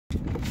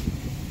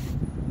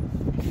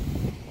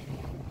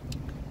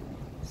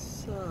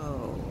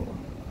So,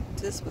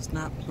 this was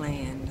not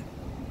planned,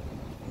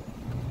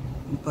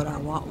 but I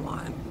want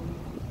one.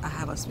 I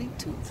have a sweet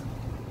tooth.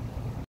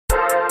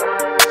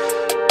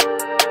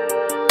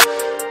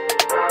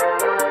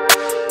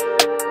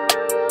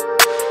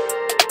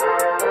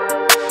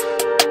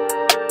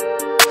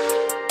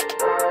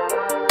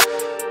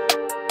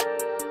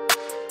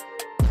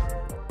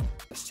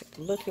 Let's take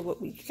a look at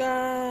what we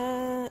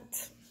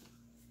got.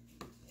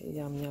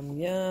 Yum, yum,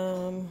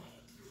 yum.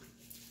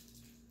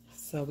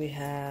 So we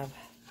have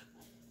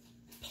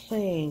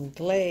plain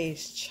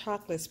glazed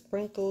chocolate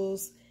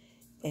sprinkles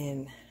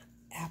and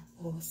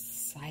apple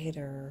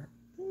cider.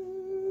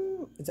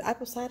 Is it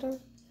apple cider?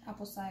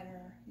 Apple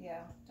cider,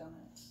 yeah,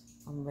 donuts.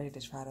 I'm ready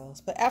to try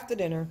those. But after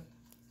dinner,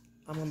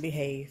 I'm going to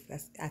behave.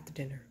 That's after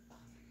dinner.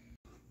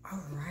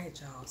 All right,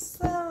 y'all.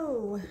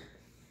 So,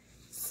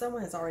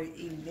 someone has already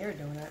eaten their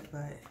donut,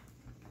 but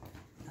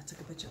I took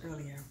a picture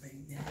earlier. But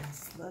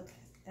yes, look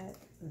at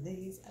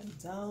these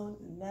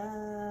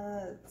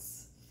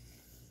donuts.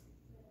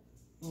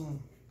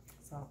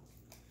 So,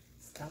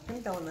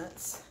 Dunkin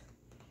Donuts,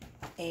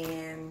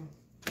 and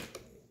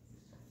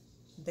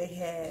they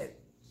had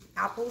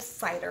apple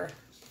cider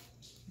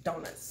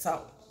donuts.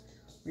 So,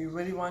 we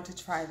really wanted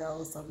to try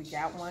those. So, we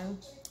got one,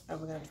 and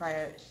we're going to try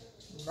it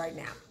right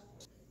now.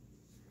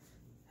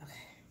 Okay.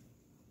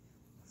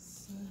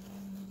 So,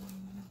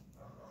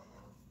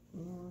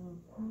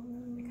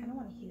 I kind of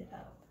want to heat it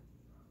up.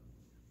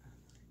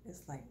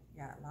 it's like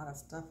got a lot of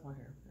stuff on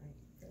here, right?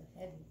 It's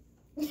heavy.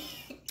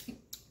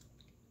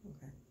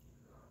 Okay.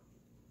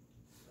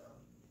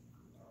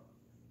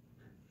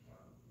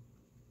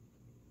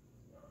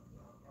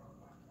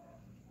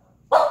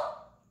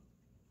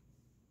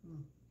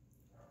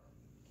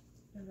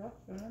 Is that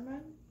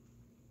cinnamon?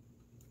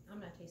 I'm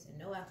not tasting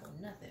no apple,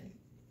 nothing.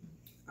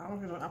 I don't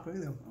hear no apple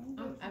either.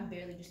 I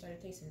barely just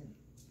started tasting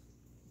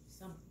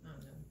some, I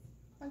don't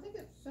know. I think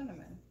it's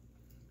cinnamon.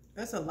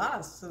 That's a lot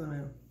of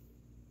cinnamon.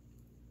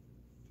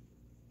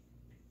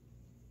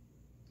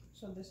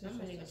 So this is I'm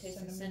not even just a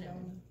tasting cinnamon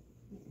cinnamon.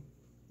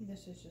 donut.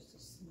 This is just a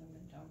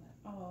cinnamon donut.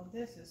 Oh,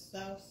 this is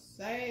so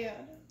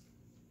sad.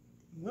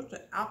 What's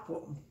the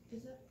apple?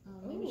 Is it?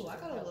 Ooh, I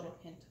got a little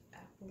hint of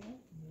apple.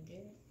 You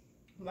did?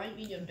 Why you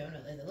eat your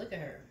donut later? Look at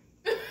her.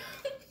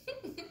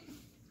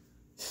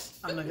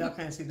 I know y'all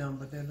can't see them,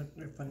 but they're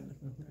funny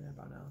looking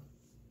about now.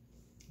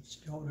 She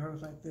holding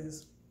hers like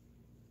this.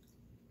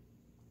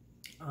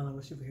 I don't know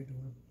what she was here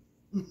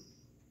doing.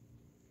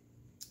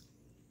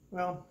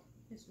 Well,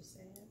 This was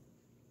sad.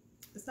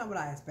 it's not what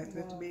I expected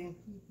it to be.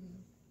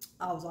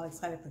 I was all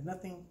excited for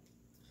nothing.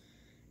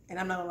 And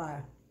I'm not gonna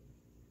lie.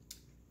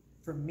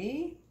 For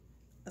me,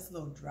 it's a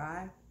little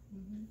dry.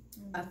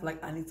 I feel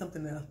like I need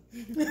something to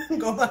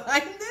go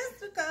behind this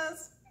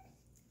because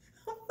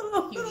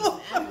You need some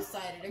apple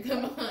cider to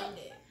come behind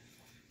it.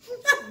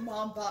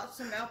 Mom bought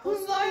some apple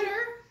cider.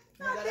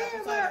 Where's that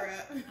apple cider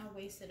at? I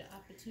wasted an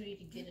opportunity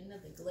to get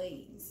another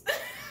glaze.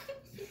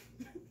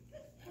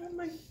 Oh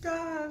my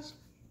gosh.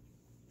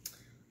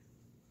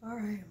 All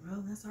right,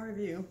 well, that's our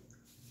review.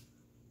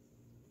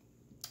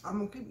 I'm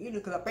gonna keep eating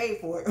because I paid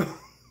for it.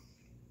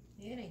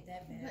 It ain't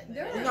that bad.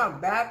 They're It's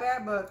not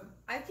bad, but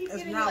I keep it's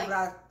getting not like what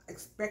I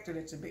expected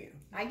it to be.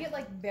 I get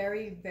like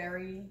very,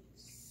 very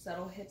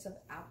subtle hits of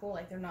apple.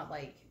 Like they're not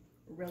like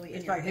really in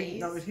It's your like face. hitting,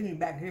 no, it's hitting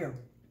back here.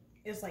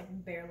 It's like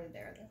barely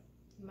there though.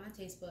 My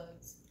taste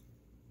buds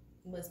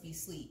must be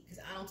sweet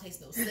because I don't taste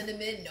no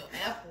cinnamon, no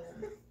apple,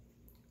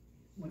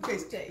 Would you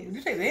taste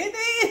anything?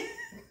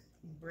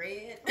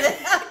 bread.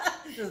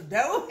 Just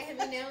dough?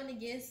 Every now and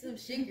again, some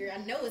sugar. I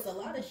know it's a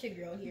lot of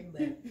sugar on here,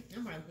 but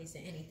I'm not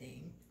tasting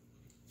anything.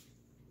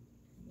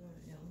 I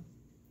don't know.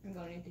 I'm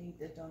gonna need to heat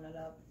this donut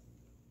up.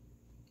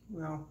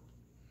 Well,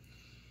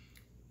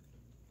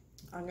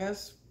 I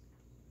guess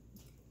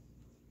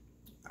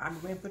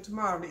I'm waiting for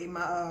tomorrow to eat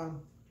my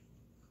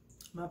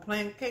my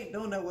plain cake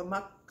donut with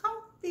my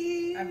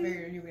coffee. I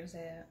figured you were gonna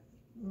say that.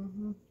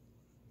 It'd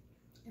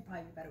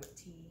probably be better with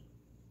tea.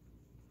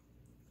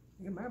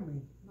 It might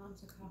be.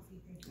 Mom's a coffee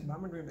drinker.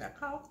 Mama drink that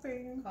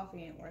coffee.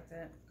 Coffee ain't worth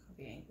it.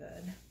 Coffee ain't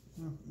good.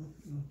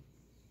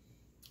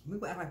 We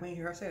will act like we didn't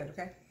hear her say that,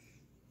 okay?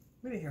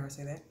 We didn't hear her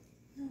say that.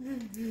 We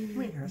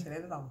didn't hear her say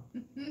that at all.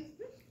 I'm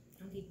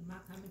keeping my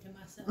comment to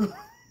myself.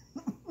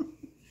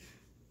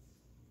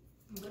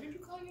 What did you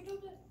call your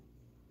donut?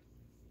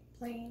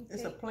 Plain It's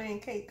cake. a plain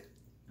cake.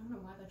 I don't know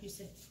why I thought you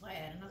said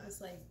flat, and I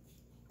was like,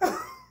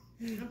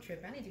 I'm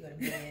tripping. I need to go to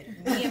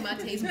bed. Me and my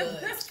taste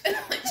buds.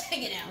 Check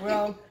it out.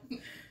 Well,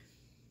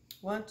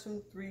 1,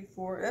 2, 3,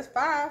 4. That's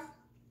 5.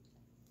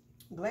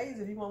 Glaze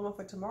if you want one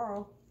for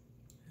tomorrow.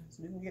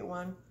 So you can get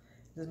one.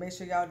 Just make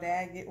sure y'all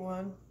dad get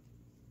one.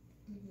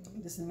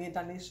 This is me and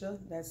Tanisha.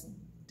 That's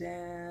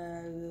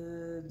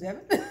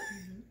Devin.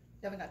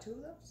 Devin got 2 of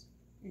those?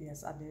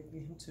 Yes, I did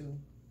get him 2.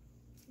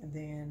 And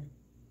then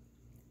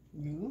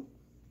you.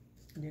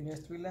 And then there's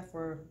 3 left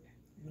for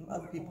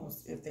other people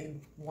if they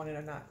want it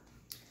or not.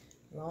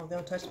 As long as they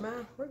don't touch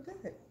mine, we're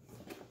good.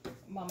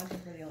 Mama, I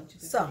think we're the only 2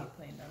 people So. who eat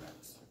plain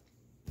donuts.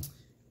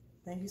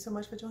 thank you so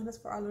much for joining us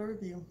for our little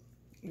review.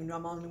 Even though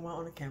I'm the only one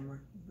on the camera,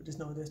 but just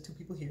know there's 2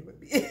 people here with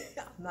me.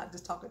 I'm not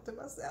just talking to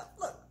myself.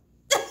 Look.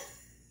 I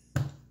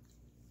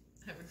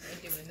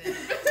regret doing that.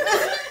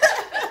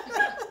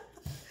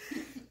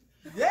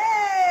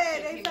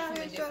 Yay! They Maybe found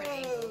from a it. different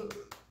angle.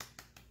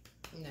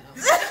 No.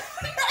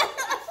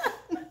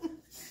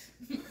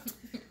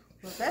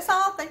 Well, that's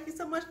all. Thank you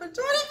so much for joining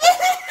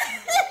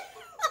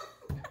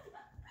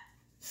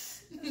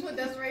That's what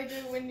Desiree do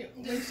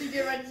when she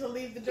get ready to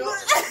leave the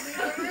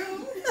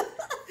room.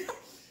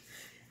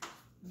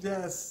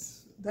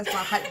 Yes, that's my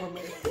hype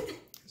woman.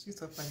 She's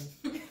so funny.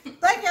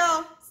 Thank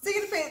y'all. See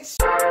you in the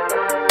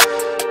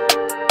pitch.